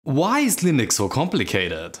Why is Linux so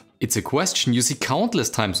complicated? It's a question you see countless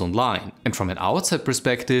times online, and from an outside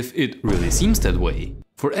perspective, it really seems that way.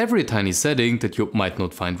 For every tiny setting that you might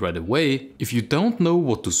not find right away, if you don't know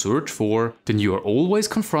what to search for, then you are always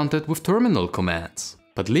confronted with terminal commands.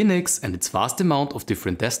 But Linux and its vast amount of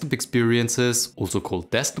different desktop experiences, also called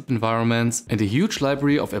desktop environments, and a huge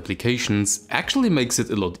library of applications actually makes it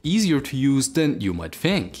a lot easier to use than you might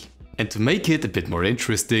think. And to make it a bit more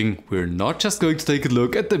interesting, we're not just going to take a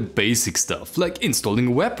look at the basic stuff, like installing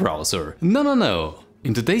a web browser. No.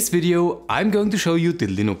 In today's video, I'm going to show you the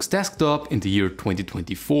Linux desktop in the year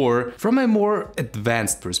 2024 from a more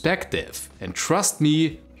advanced perspective. And trust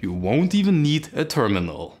me, you won't even need a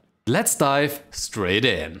terminal. Let's dive straight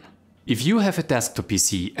in. If you have a desktop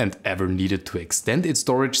PC and ever needed to extend its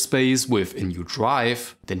storage space with a new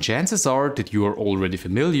drive, then chances are that you are already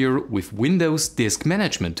familiar with Windows Disk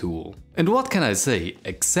Management tool. And what can I say,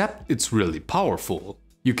 except it's really powerful.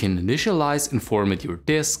 You can initialize and format your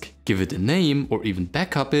disk, give it a name, or even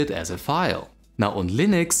backup it as a file. Now on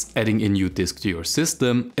Linux, adding a new disk to your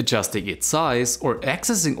system, adjusting its size, or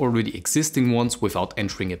accessing already existing ones without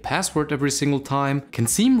entering a password every single time can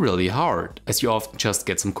seem really hard, as you often just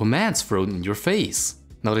get some commands thrown in your face.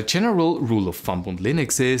 Now the general rule of thumb on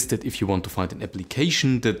Linux is that if you want to find an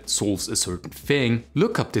application that solves a certain thing,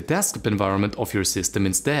 look up the desktop environment of your system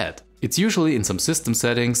instead. It's usually in some system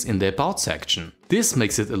settings in the About section. This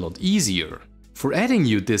makes it a lot easier. For adding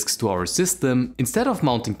new disks to our system, instead of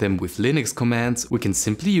mounting them with Linux commands, we can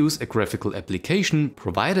simply use a graphical application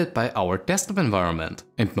provided by our desktop environment,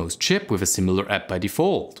 and most ship with a similar app by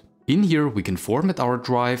default. In here we can format our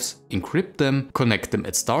drives, encrypt them, connect them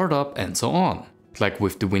at startup, and so on. Like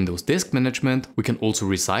with the Windows Disk Management, we can also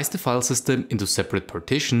resize the file system into separate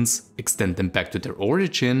partitions, extend them back to their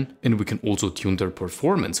origin, and we can also tune their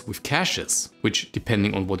performance with caches, which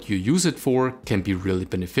depending on what you use it for, can be really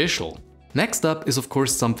beneficial. Next up is of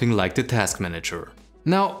course something like the Task Manager.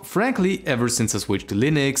 Now, frankly, ever since I switched to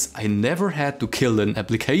Linux, I never had to kill an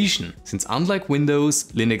application, since unlike Windows,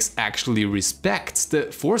 Linux actually respects the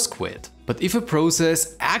force quit. But if a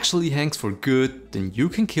process actually hangs for good, then you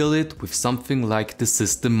can kill it with something like the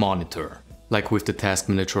System Monitor. Like with the Task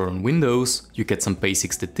Manager on Windows, you get some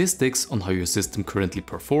basic statistics on how your system currently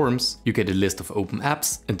performs, you get a list of open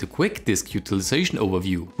apps and a quick disk utilization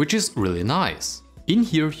overview, which is really nice. In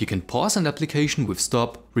here you can pause an application with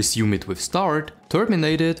stop, resume it with start,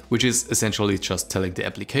 terminate it, which is essentially just telling the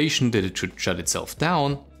application that it should shut itself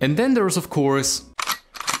down. And then there's of course,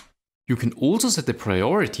 you can also set the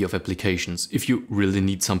priority of applications if you really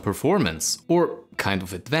need some performance, or kind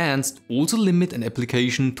of advanced, also limit an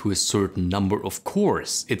application to a certain number of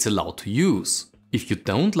cores it's allowed to use. If you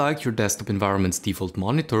don't like your desktop environment's default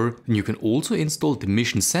monitor, then you can also install the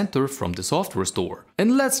Mission Center from the software store.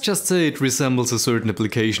 And let's just say it resembles a certain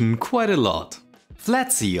application quite a lot.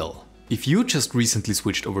 Flatseal. If you just recently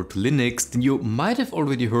switched over to Linux, then you might have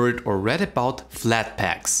already heard or read about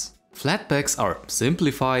Flatpaks. Flatpaks are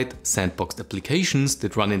simplified, sandboxed applications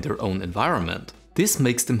that run in their own environment. This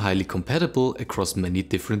makes them highly compatible across many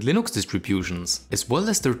different Linux distributions, as well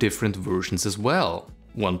as their different versions as well.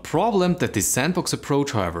 One problem that this sandbox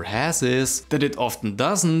approach however has is that it often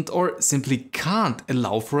doesn't or simply can't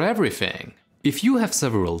allow for everything. If you have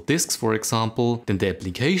several disks for example, then the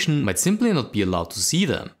application might simply not be allowed to see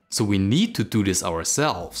them. So we need to do this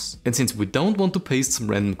ourselves. And since we don't want to paste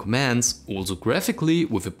some random commands, also graphically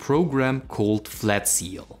with a program called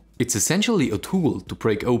Flatseal. It's essentially a tool to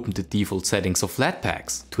break open the default settings of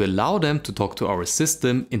Flatpaks to allow them to talk to our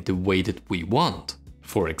system in the way that we want.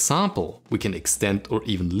 For example, we can extend or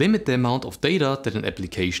even limit the amount of data that an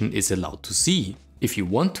application is allowed to see. If you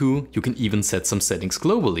want to, you can even set some settings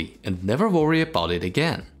globally and never worry about it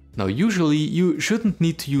again. Now usually you shouldn't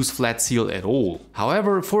need to use Flatseal at all.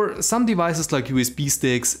 However, for some devices like USB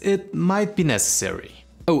sticks, it might be necessary.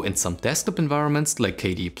 Oh, and some desktop environments like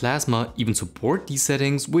KDE Plasma even support these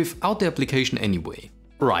settings without the application anyway.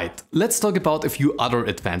 Right, let's talk about a few other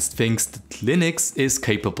advanced things that Linux is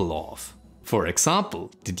capable of. For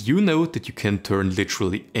example, did you know that you can turn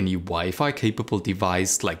literally any Wi-Fi capable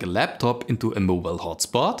device like a laptop into a mobile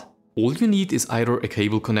hotspot? All you need is either a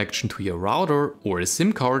cable connection to your router or a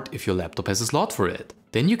SIM card if your laptop has a slot for it.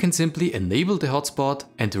 Then you can simply enable the hotspot,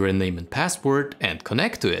 enter a name and password and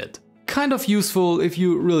connect to it. Kind of useful if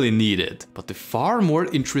you really need it, but the far more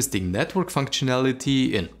interesting network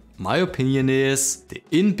functionality in my opinion is the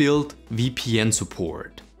inbuilt VPN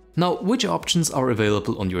support. Now, which options are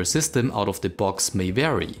available on your system out of the box may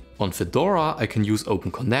vary. On Fedora, I can use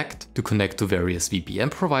OpenConnect to connect to various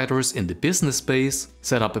VPN providers in the business space,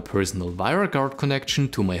 set up a personal WireGuard connection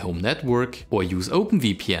to my home network, or use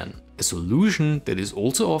OpenVPN. a solution that is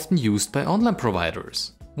also often used by online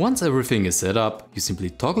providers. Once everything is set up, you simply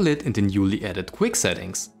toggle it in the newly added quick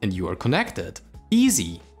settings and you are connected.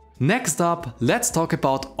 Easy! Next up, let's talk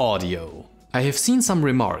about audio. I have seen some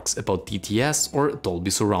remarks about DTS or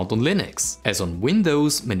Dolby Surround on Linux. As on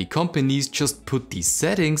Windows, many companies just put these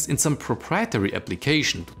settings in some proprietary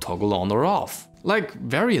application to toggle on or off. Like,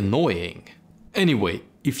 very annoying. Anyway,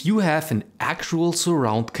 if you have an actual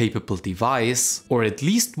surround capable device, or at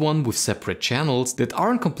least one with separate channels that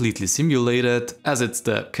aren't completely simulated, as it's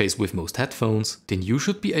the case with most headphones, then you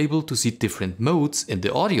should be able to see different modes in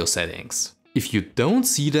the audio settings. If you don't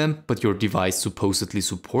see them, but your device supposedly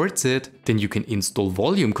supports it, then you can install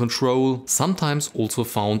volume control, sometimes also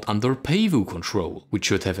found under pavucontrol, which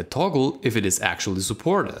should have a toggle if it is actually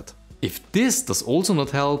supported. If this does also not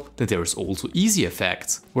help, then there is also easy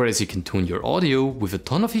effects, whereas you can tune your audio with a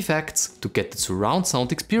ton of effects to get the surround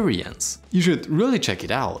sound experience. You should really check it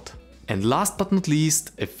out. And last but not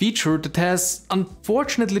least, a feature that has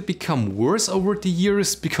unfortunately become worse over the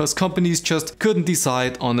years because companies just couldn't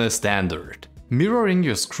decide on a standard. Mirroring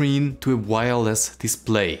your screen to a wireless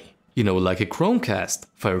display. You know, like a Chromecast,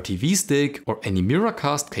 Fire TV Stick or any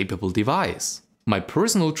Miracast capable device. My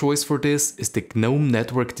personal choice for this is the GNOME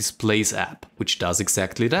Network Displays app, which does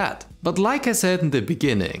exactly that. But like I said in the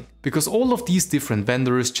beginning, because all of these different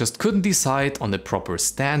vendors just couldn't decide on a proper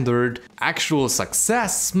standard, actual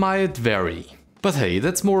success might vary. But hey,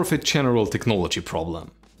 that's more of a general technology problem.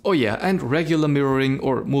 Oh yeah, and regular mirroring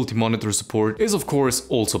or multi-monitor support is of course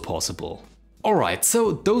also possible. Alright,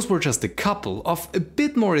 so those were just a couple of a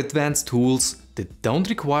bit more advanced tools that don't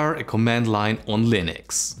require a command line on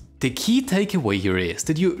Linux. The key takeaway here is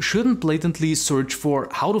that you shouldn't blatantly search for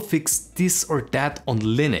how to fix this or that on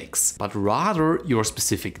Linux, but rather your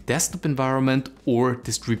specific desktop environment or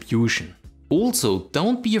distribution. Also,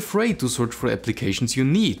 don't be afraid to search for applications you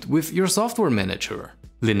need with your software manager.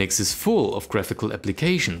 Linux is full of graphical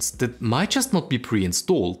applications that might just not be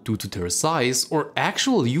pre-installed due to their size or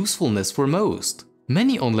actual usefulness for most.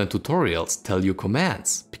 Many online tutorials tell you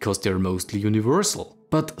commands, because they're mostly universal,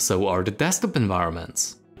 but so are the desktop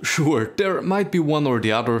environments. Sure, there might be one or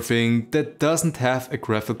the other thing that doesn't have a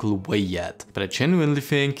graphical way yet, but I genuinely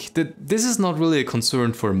think that this is not really a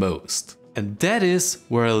concern for most. And that is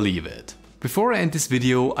where I'll leave it. Before I end this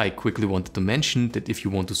video, I quickly wanted to mention that if you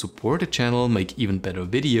want to support the channel, make even better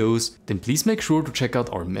videos, then please make sure to check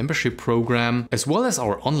out our membership program, as well as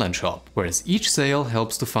our online shop, whereas each sale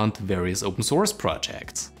helps to fund various open source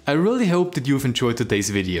projects. I really hope that you've enjoyed today's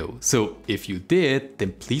video, so if you did,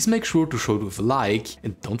 then please make sure to show it with a like,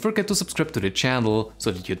 and don't forget to subscribe to the channel so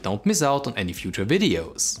that you don't miss out on any future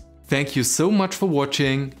videos. Thank you so much for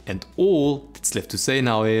watching, and all that's left to say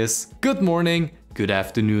now is good morning, good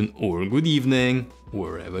afternoon or good evening,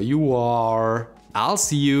 wherever you are. I'll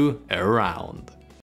see you around.